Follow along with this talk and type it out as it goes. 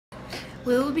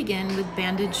We will begin with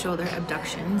banded shoulder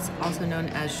abductions, also known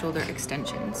as shoulder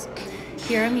extensions.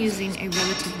 Here I'm using a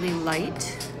relatively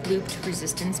light looped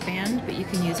resistance band, but you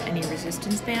can use any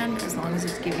resistance band as long as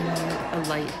it's giving you a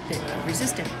light bit of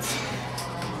resistance.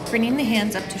 Bringing the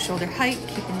hands up to shoulder height,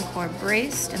 keeping the core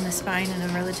braced and the spine in a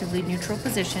relatively neutral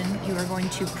position, you are going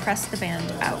to press the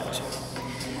band out.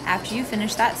 After you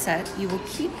finish that set, you will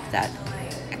keep that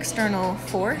external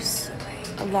force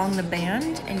along the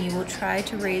band and you will try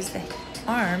to raise the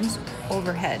arms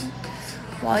overhead.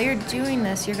 While you're doing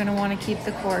this, you're going to want to keep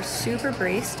the core super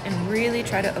braced and really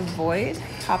try to avoid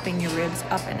popping your ribs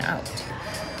up and out.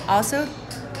 Also,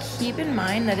 keep in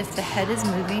mind that if the head is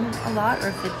moving a lot or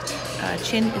if the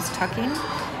chin is tucking,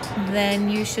 then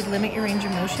you should limit your range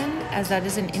of motion, as that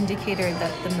is an indicator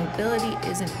that the mobility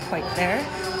isn't quite there,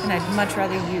 and I'd much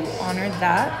rather you honor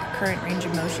that current range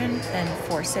of motion than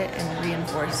force it and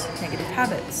reinforce negative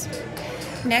habits.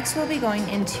 Next, we'll be going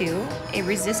into a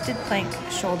resisted plank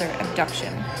shoulder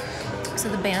abduction. So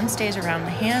the band stays around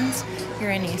the hands, you're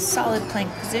in a solid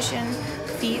plank position,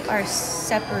 feet are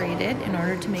separated in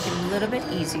order to make it a little bit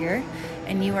easier,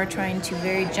 and you are trying to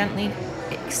very gently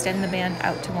extend the band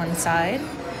out to one side,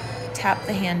 tap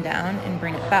the hand down and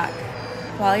bring it back.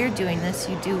 While you're doing this,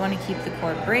 you do want to keep the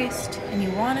core braced and you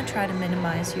want to try to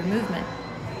minimize your movement.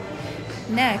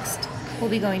 Next, we'll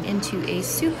be going into a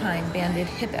supine banded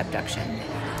hip abduction.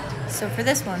 So for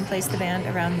this one, place the band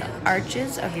around the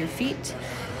arches of your feet.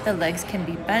 The legs can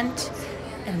be bent,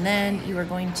 and then you are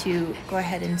going to go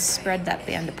ahead and spread that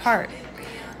band apart.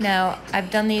 Now, I've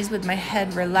done these with my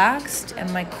head relaxed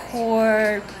and my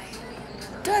core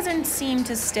doesn't seem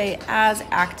to stay as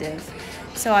active,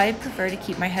 so I prefer to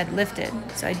keep my head lifted.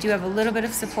 So I do have a little bit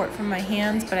of support from my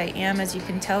hands, but I am, as you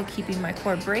can tell, keeping my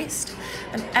core braced.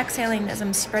 I'm exhaling as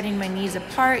I'm spreading my knees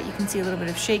apart. You can see a little bit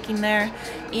of shaking there.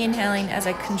 Inhaling as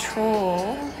I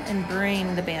control and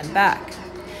bring the band back.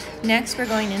 Next, we're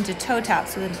going into toe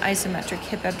taps with an isometric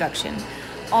hip abduction.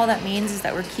 All that means is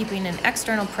that we're keeping an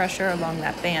external pressure along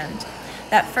that band.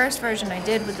 That first version I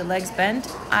did with the legs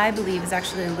bent, I believe is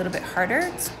actually a little bit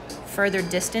harder. It's further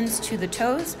distance to the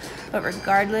toes, but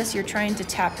regardless, you're trying to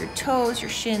tap your toes, your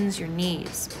shins, your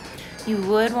knees. You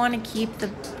would want to keep the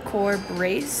core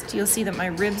braced. You'll see that my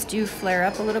ribs do flare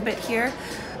up a little bit here,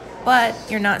 but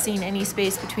you're not seeing any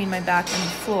space between my back and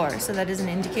the floor, so that is an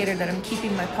indicator that I'm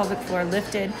keeping my pelvic floor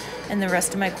lifted and the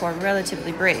rest of my core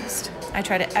relatively braced. I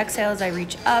try to exhale as I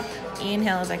reach up,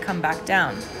 inhale as I come back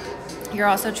down. You're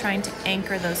also trying to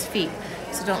anchor those feet,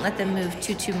 so don't let them move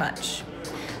too much.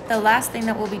 The last thing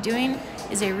that we'll be doing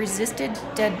is a resisted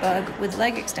dead bug with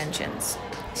leg extensions.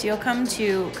 So you'll come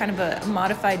to kind of a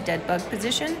modified dead bug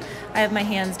position. I have my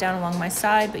hands down along my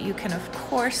side, but you can of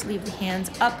course leave the hands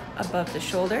up above the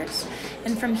shoulders.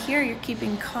 And from here, you're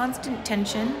keeping constant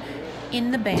tension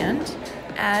in the band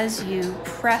as you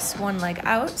press one leg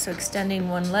out, so extending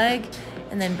one leg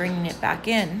and then bringing it back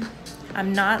in.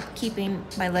 I'm not keeping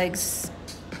my legs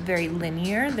very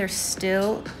linear. They're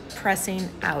still pressing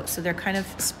out, so they're kind of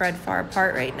spread far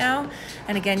apart right now.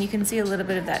 And again, you can see a little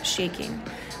bit of that shaking.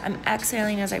 I'm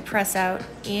exhaling as I press out,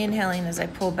 inhaling as I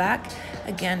pull back,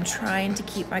 again trying to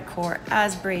keep my core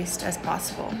as braced as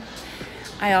possible.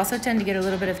 I also tend to get a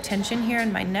little bit of tension here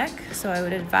in my neck, so I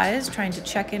would advise trying to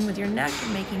check in with your neck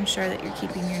and making sure that you're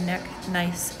keeping your neck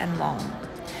nice and long.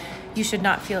 You should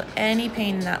not feel any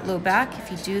pain in that low back.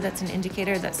 If you do, that's an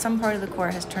indicator that some part of the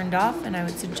core has turned off, and I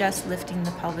would suggest lifting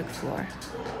the pelvic floor.